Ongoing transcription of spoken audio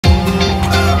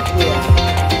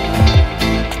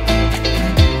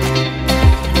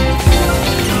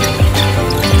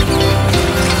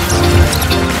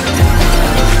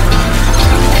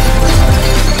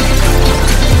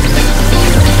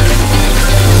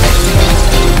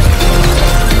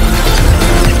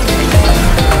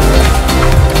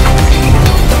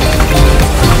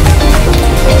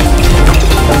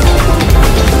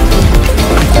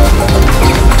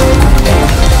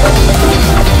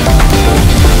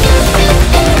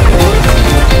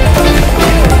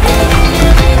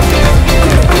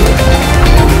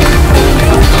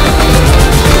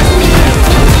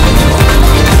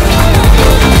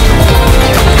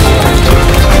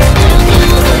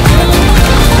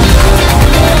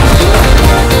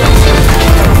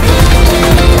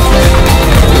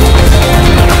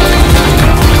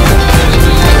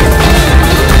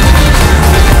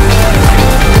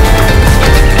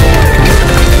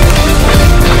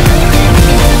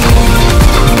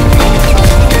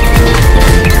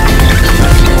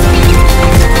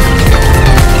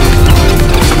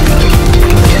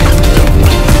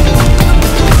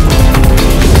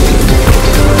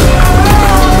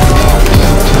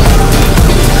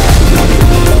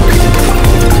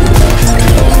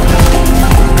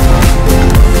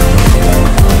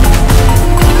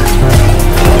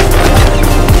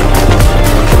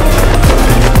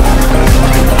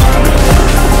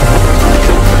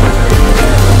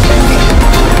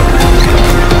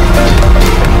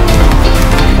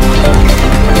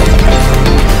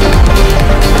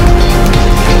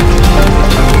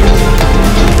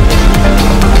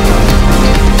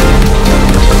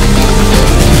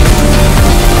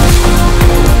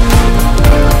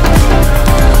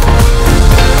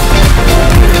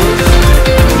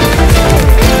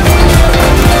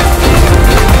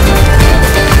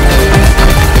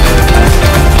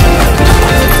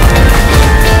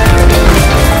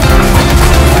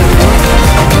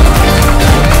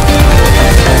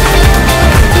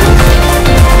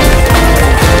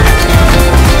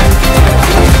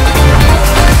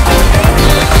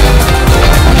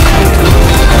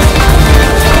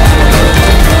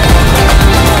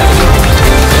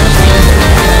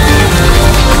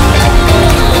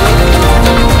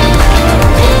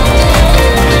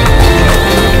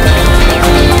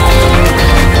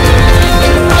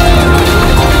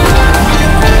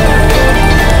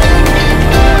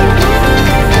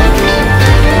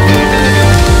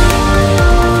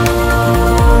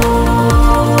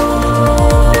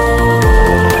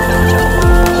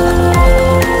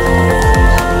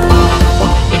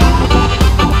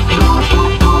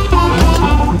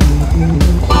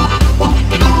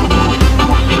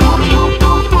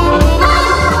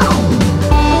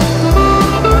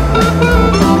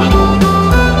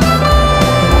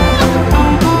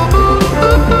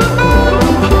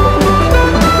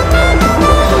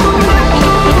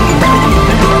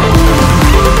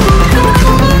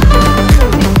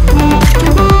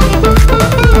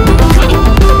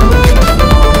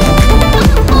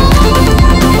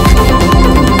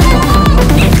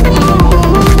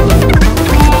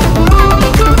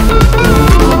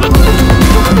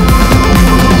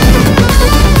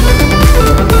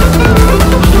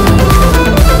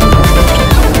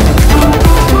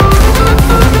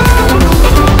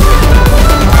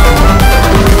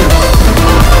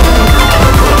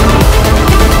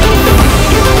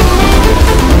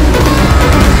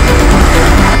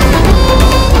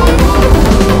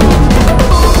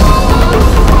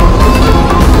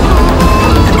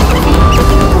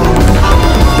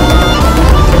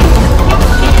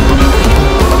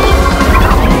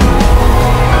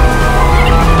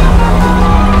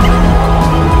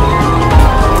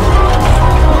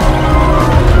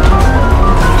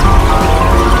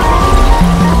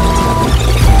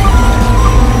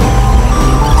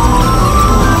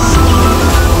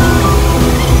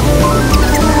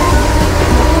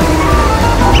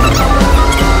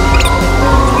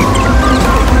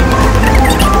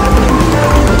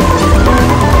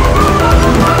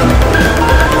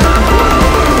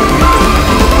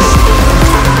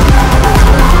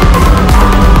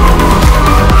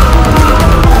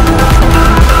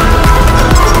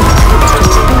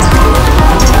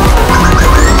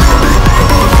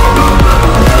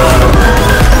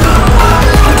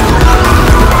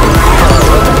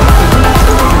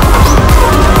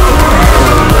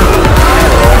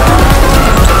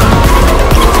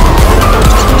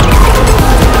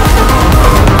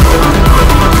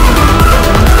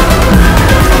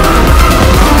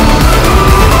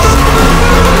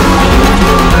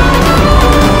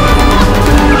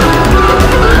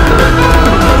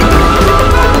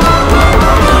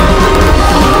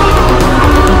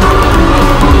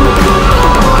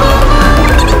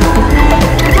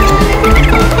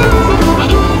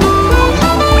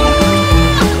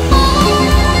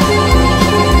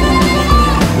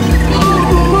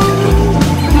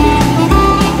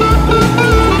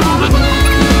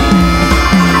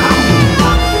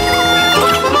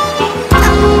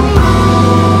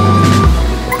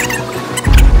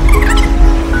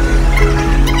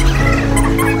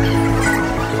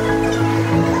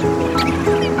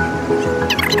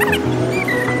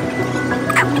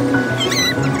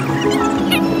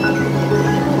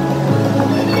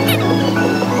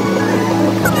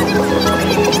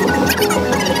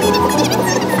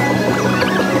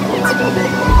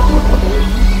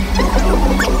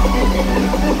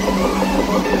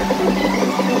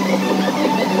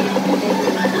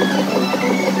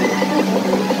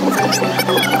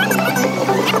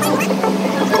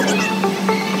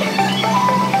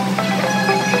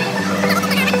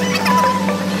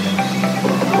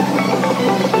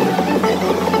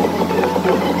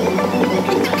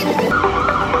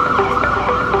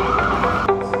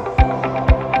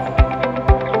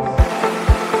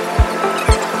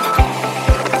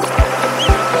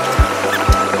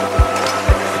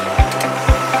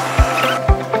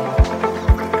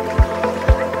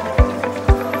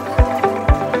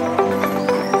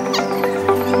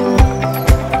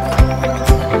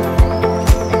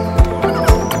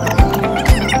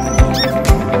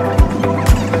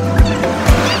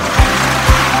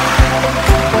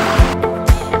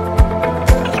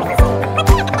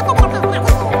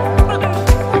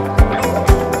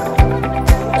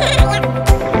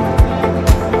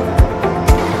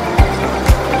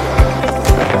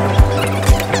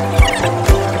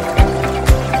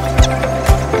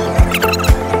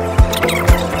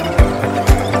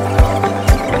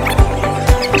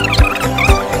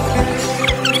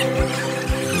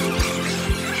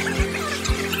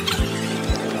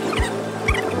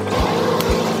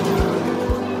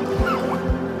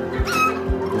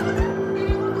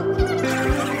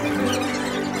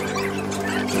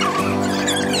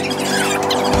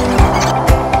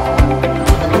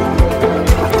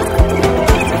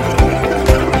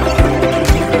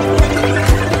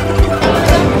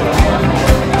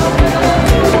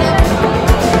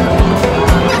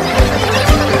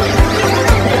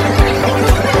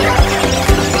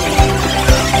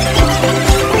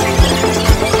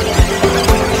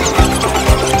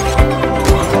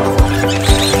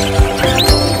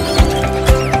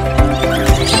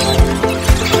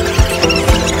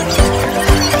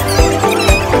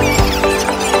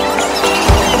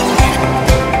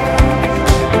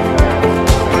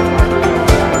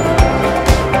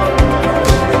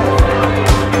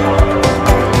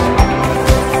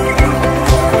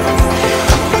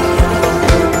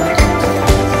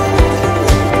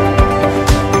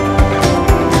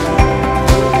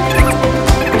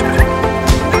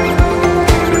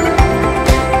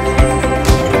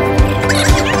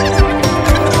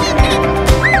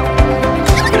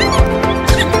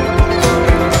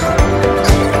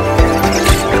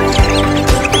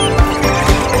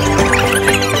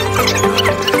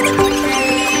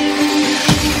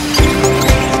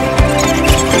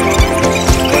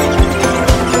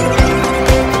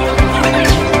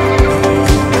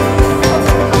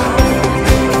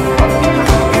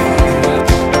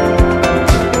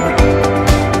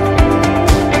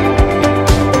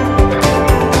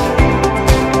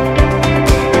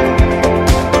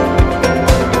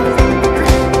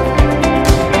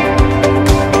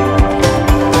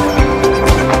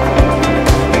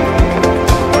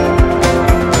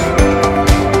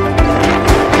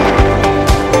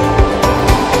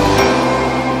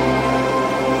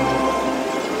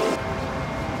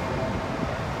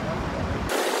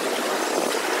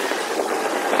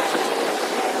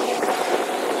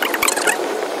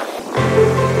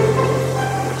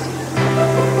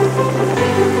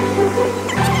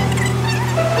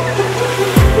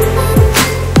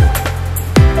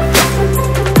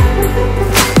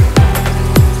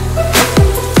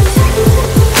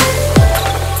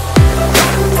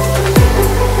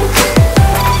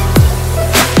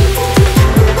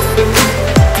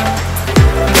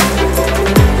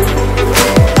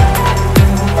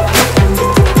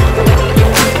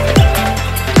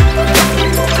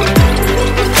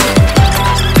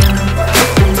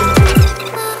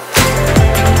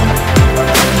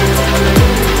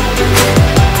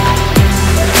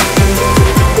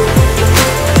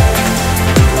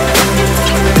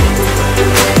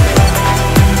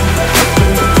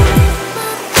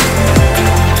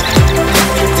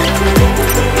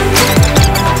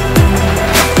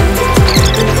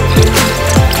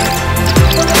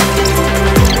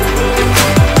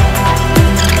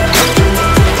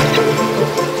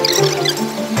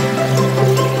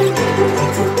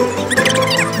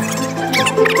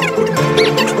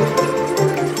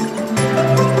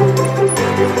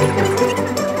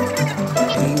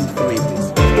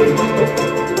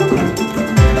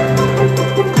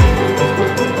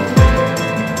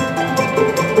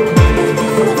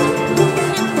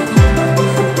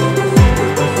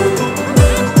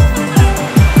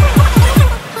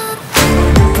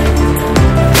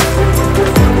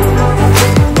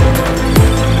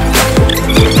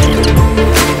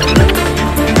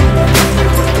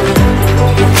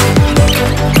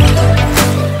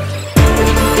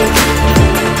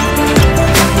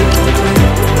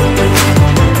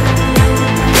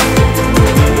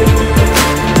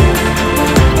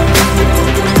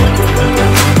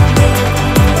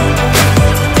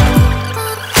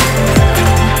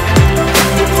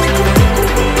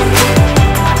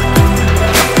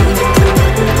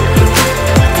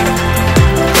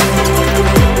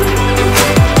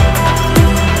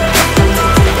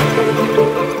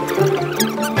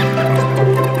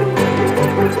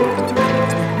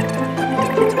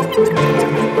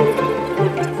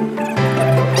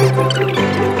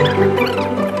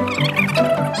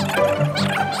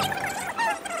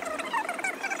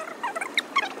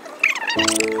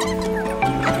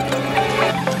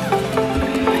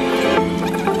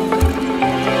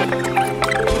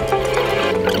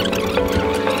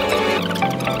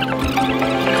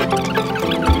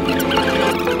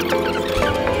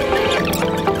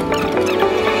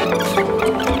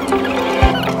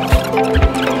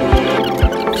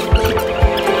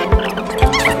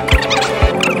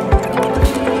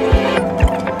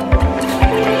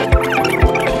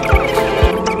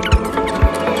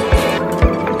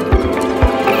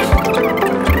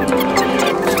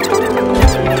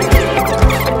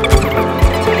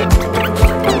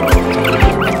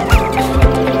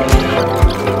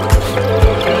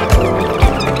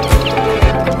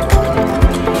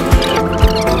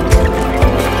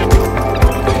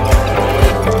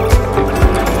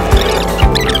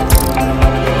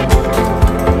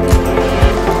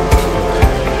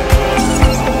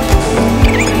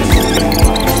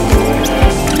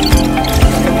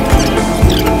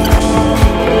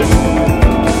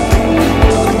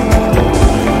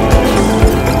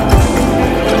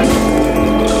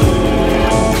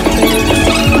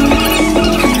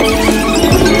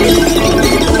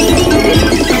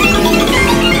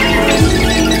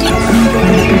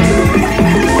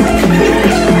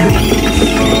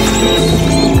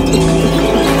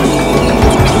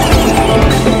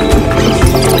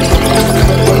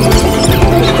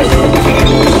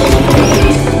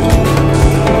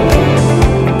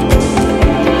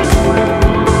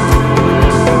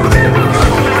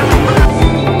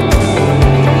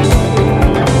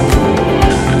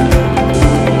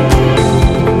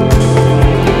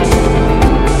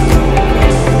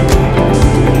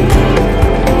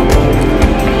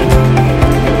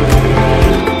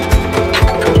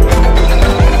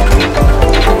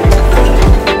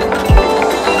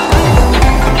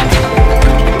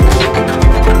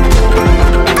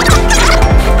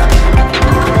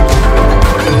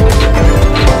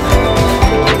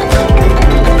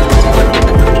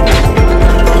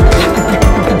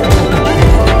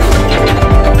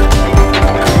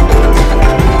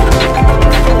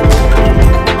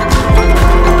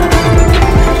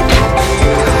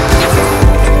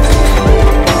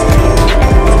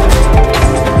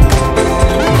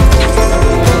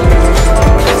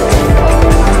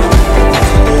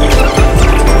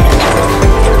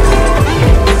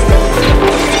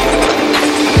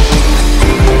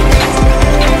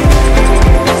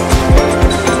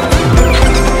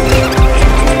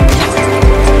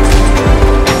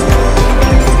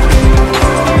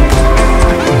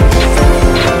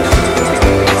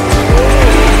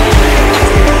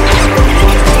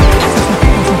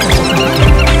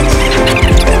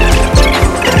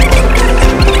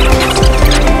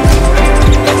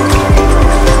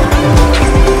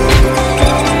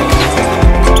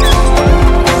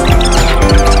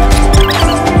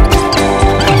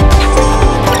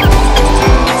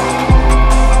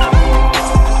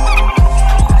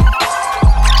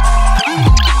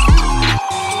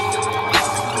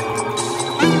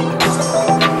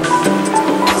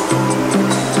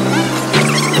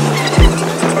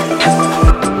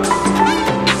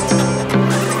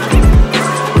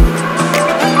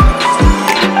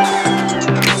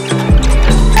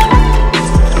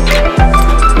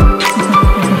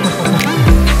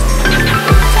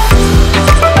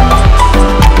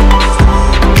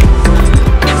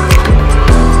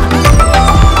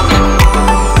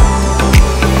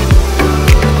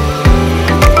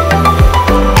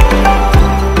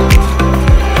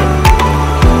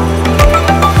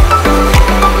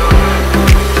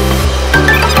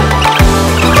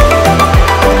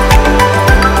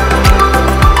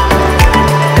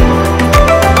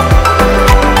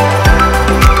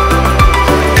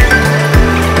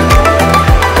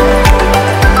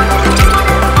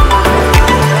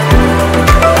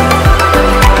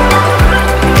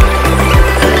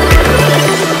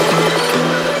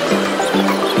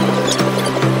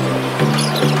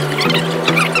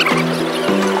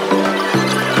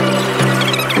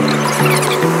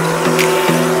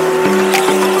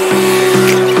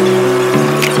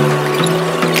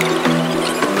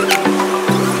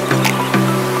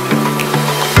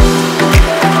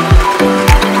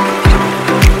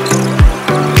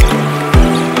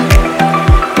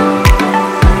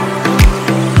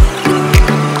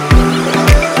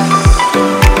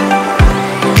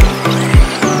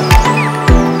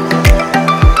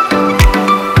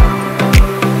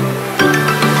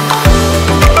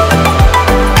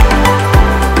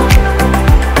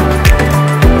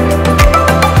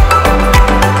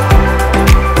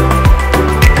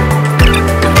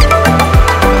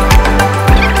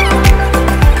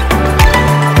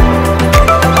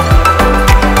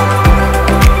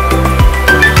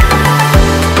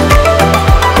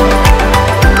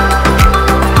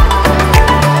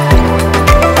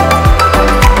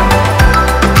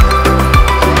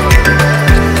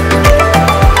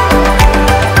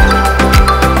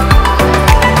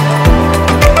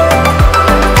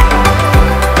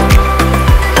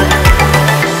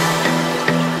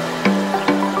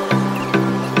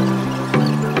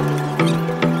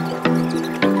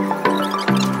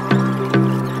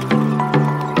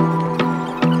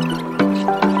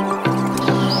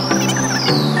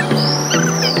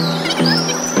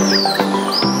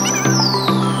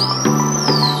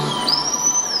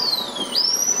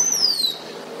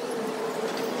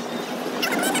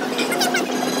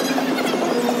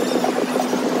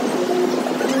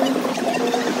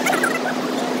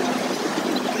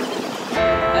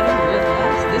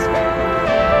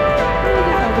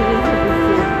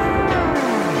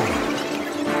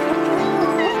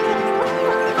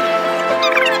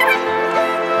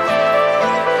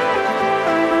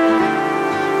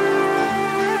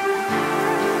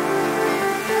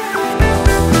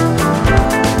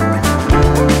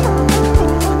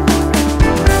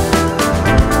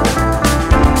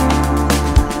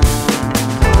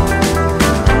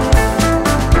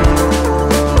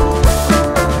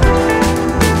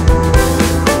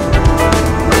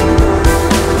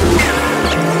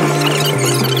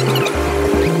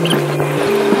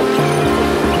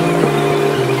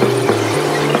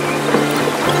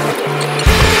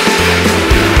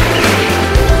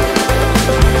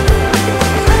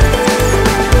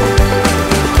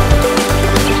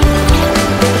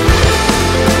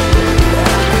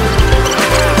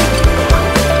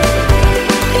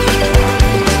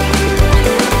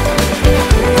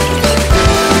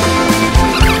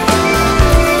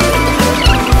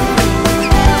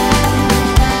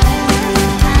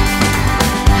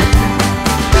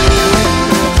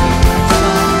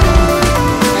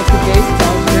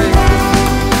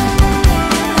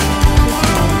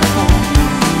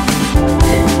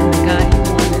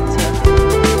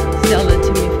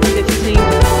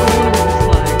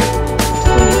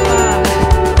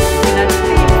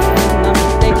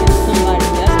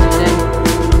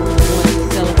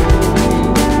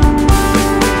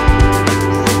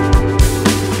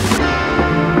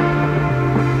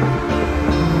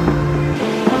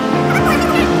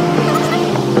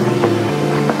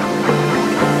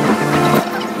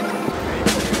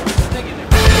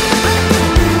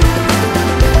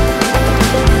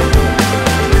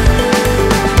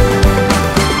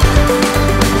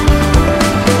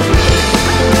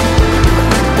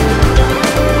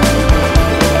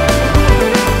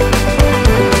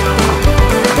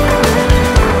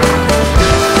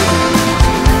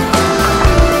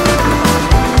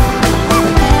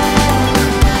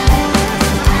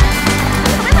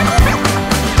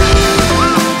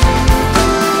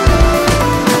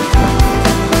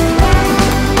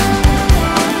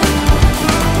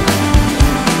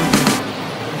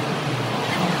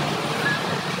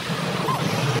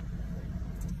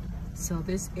So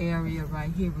this area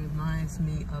right here reminds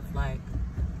me of like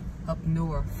up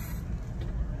north.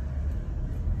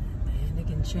 And it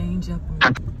can change up.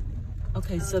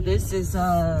 Okay, so this is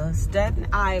Staten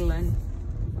Island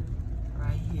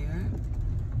right here.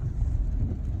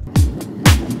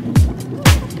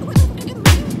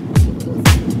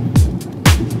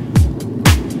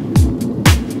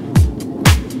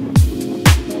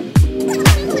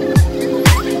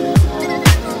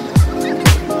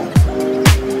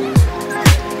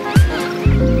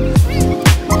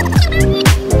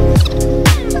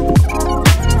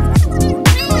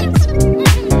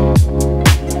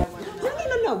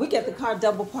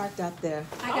 Double parked out there.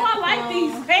 I like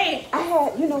these pants.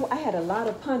 I had a lot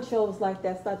of ponchos like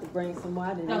that. Start to bring some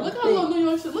more. Now look how little New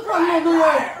York shit. Look how little New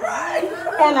York. Right.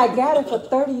 And I got it for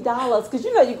 $30 because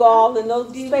you go all in those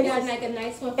spaces. You got like a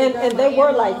nice one for and they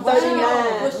were like $39.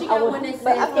 Well, she got one that says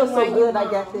but I feel so good. Mom.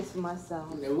 I got this for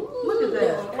myself. Look at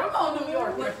that. Come on, New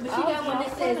York. But she got one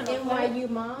that says NYU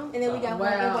Mom, and then we got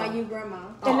one NYU Grandma.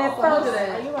 And at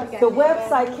first, the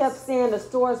website kept saying the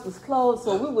stores was closed,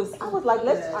 so I was like,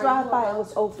 let's drive by. It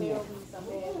was open.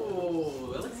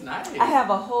 Oh, that looks nice. I have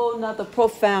a whole nother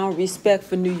profound respect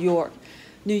for New York.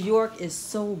 New York is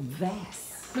so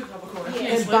vast. And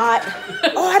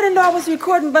I didn't know I was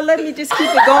recording, but let me just keep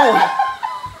it going.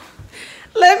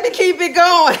 Let me keep it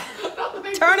going.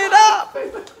 Turn it up.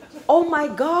 Oh my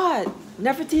God.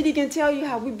 Nefertiti can tell you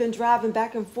how we've been driving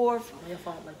back and forth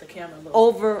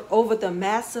over the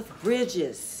massive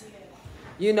bridges,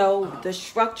 the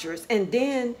structures. And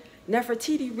then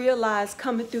Nefertiti realized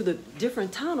coming through the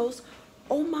different tunnels,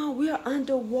 oh my, we're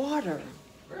underwater.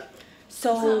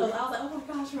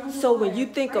 So when you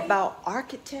think about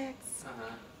architects,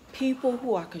 people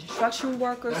who are construction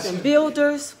workers and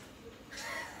builders,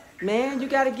 man, you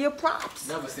got to give props.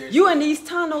 No, you in these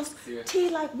tunnels,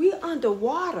 like we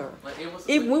underwater.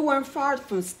 If we weren't far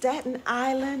from Staten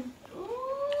Island,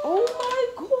 oh my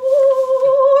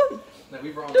God.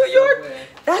 New York,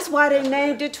 that's why they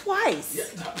named it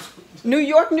twice. New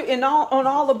York, and on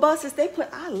all the buses, they put,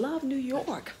 I love New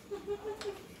York.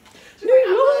 New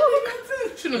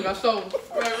York.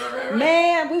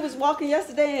 Man, we was walking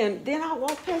yesterday, and then I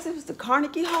walked past, it was the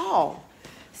Carnegie Hall.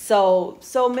 So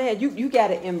man, you got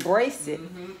to embrace it.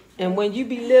 And when you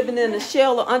be living in a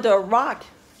shell or under a rock,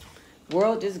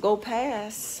 world just go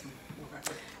past.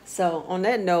 So on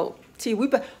that note,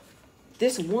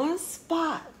 this one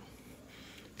spot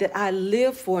that I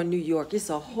live for in New York, it's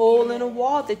a hole in a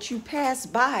wall that you pass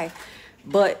by,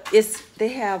 but they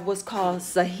have what's called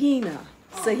Sahina.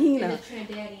 Sahina.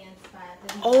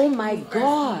 Oh my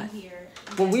God.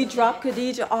 When we dropped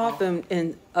Khadija off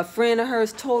and a friend of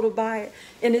hers told her about it,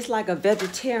 and it's like a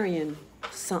vegetarian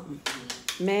something.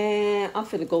 Man, I'm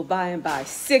finna go buy and buy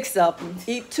 6 of them,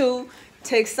 eat 2,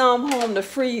 take some home to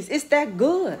freeze. It's that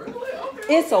good.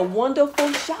 It's a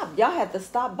wonderful shop. Y'all have to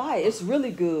stop by. It's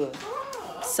really good.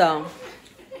 So,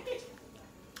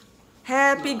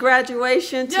 happy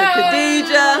graduation to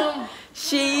Khadija.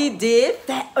 She did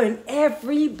that, and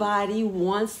everybody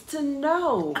wants to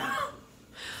know.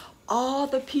 All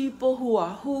the people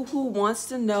who wants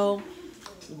to know,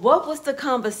 what was the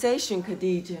conversation,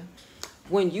 Khadija,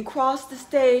 when you crossed the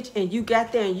stage and you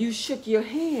got there and you shook your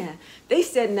hand? They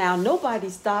said, now, nobody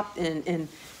stopped, and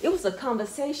it was a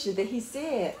conversation that he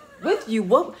said with you.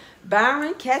 What,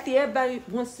 Byron, Kathy, everybody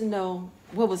wants to know,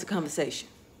 what was the conversation?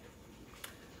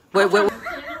 Wait.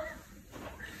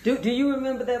 Do you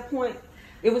remember that point?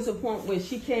 It was a point when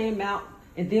she came out,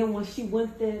 and then when she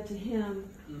went there to him.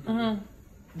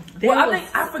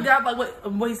 I forgot like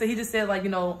what he said. He just said like,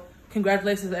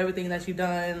 congratulations for everything that you've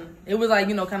done. It was like,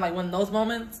 kind of like one of those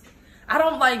moments. I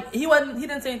don't like, he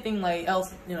didn't say anything like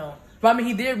else, But I mean,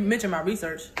 he did mention my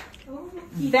research.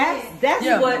 That's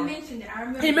what he mentioned it. I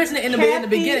remember. He mentioned it in the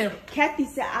beginning. Kathy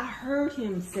said, I heard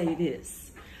him say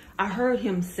this. I heard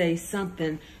him say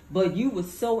something, but you were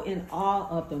so in awe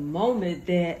of the moment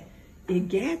that it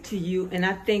got to you, and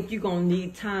I think you're gonna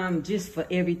need time just for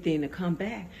everything to come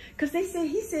back. Cause he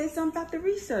said something about the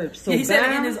research. So he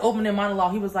said in his opening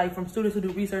monologue, he was like, from students who do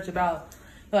research about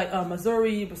like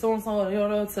Missouri, so and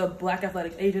so, to Black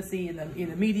Athletic Agency and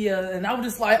the media, and I was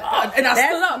just like, and I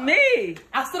stood up. Me.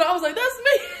 I stood up. I was like, that's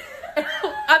me.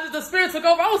 The spirit took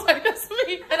over. I was like, that's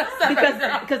me. And I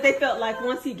sat because they felt like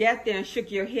once he got there and shook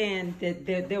your hand, that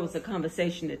there was a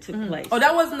conversation that took place. Oh,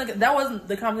 that wasn't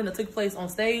the conversation that took place on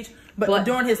stage, but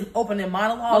during his opening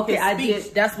monologue, his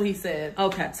speech, that's what he said.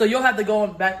 Okay. So you'll have to go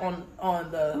back on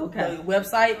the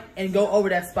website and go over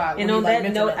that spot. And on that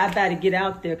note, I better get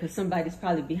out there because somebody's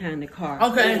probably behind the car.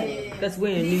 Okay. Because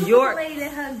we're in New York. The lady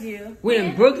that hugged you. We're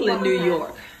in Brooklyn, New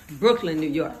York. Brooklyn, New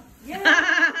York.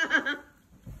 Yeah.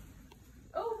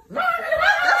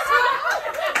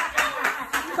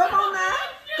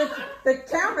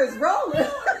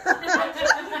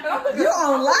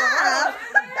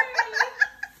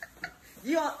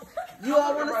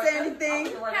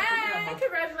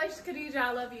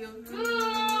 love you.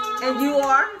 And you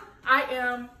are? I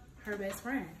am her best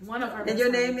friend. One of her best And your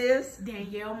friends. name is?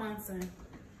 Danielle Munson.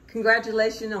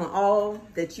 Congratulations on all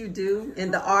that you do in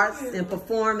the arts and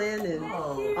performing and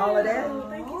all of that.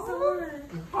 Thank you so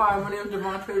much. Hi, my name is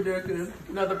Devontae Decker.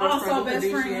 Another best Also friend of best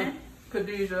Khadijah. friend.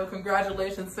 Khadijah,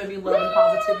 congratulations. Sending love and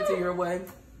positivity your way.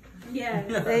 Yeah.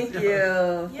 Thank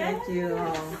you. Thank you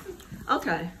all.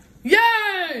 Okay. Yay!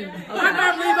 I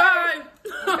can't believe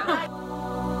I.